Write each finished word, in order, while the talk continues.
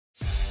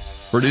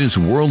Produce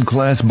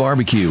world-class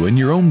barbecue in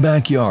your own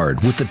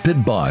backyard with the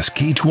Pit Boss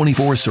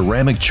K24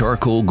 ceramic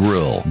charcoal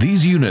grill.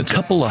 These units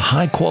couple a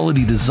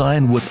high-quality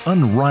design with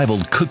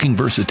unrivaled cooking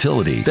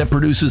versatility that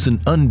produces an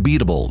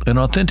unbeatable and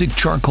authentic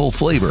charcoal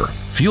flavor.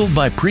 Fueled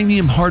by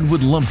premium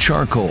hardwood lump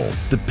charcoal,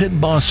 the Pit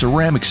Boss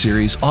Ceramic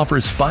Series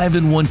offers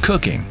 5-in-1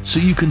 cooking,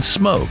 so you can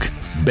smoke,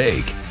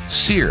 bake,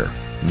 sear,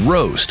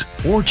 roast,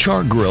 or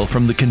char grill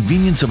from the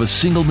convenience of a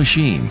single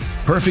machine.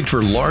 Perfect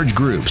for large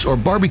groups or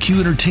barbecue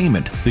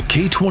entertainment, the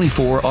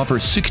K24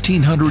 offers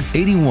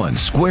 1,681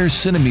 square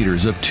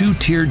centimeters of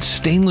two-tiered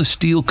stainless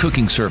steel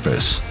cooking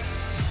surface.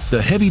 The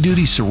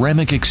heavy-duty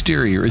ceramic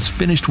exterior is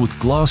finished with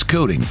gloss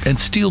coating and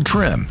steel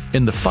trim,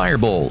 and the fire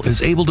bowl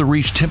is able to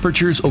reach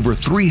temperatures over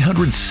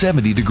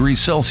 370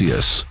 degrees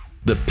Celsius.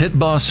 The Pit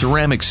Boss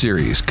Ceramic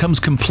Series comes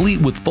complete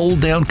with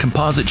fold-down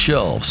composite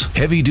shelves,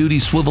 heavy-duty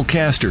swivel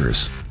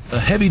casters, a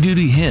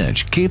heavy-duty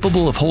hinge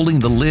capable of holding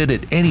the lid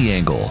at any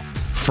angle,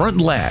 front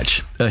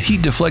latch, a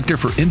heat deflector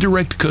for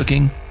indirect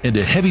cooking, and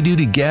a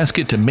heavy-duty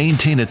gasket to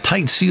maintain a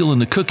tight seal in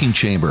the cooking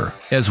chamber,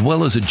 as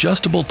well as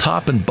adjustable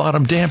top and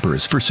bottom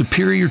dampers for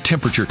superior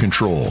temperature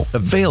control.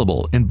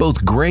 Available in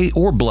both gray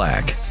or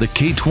black, the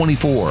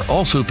K24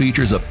 also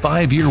features a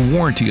 5-year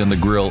warranty on the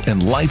grill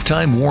and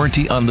lifetime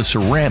warranty on the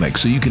ceramic,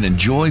 so you can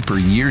enjoy for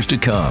years to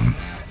come.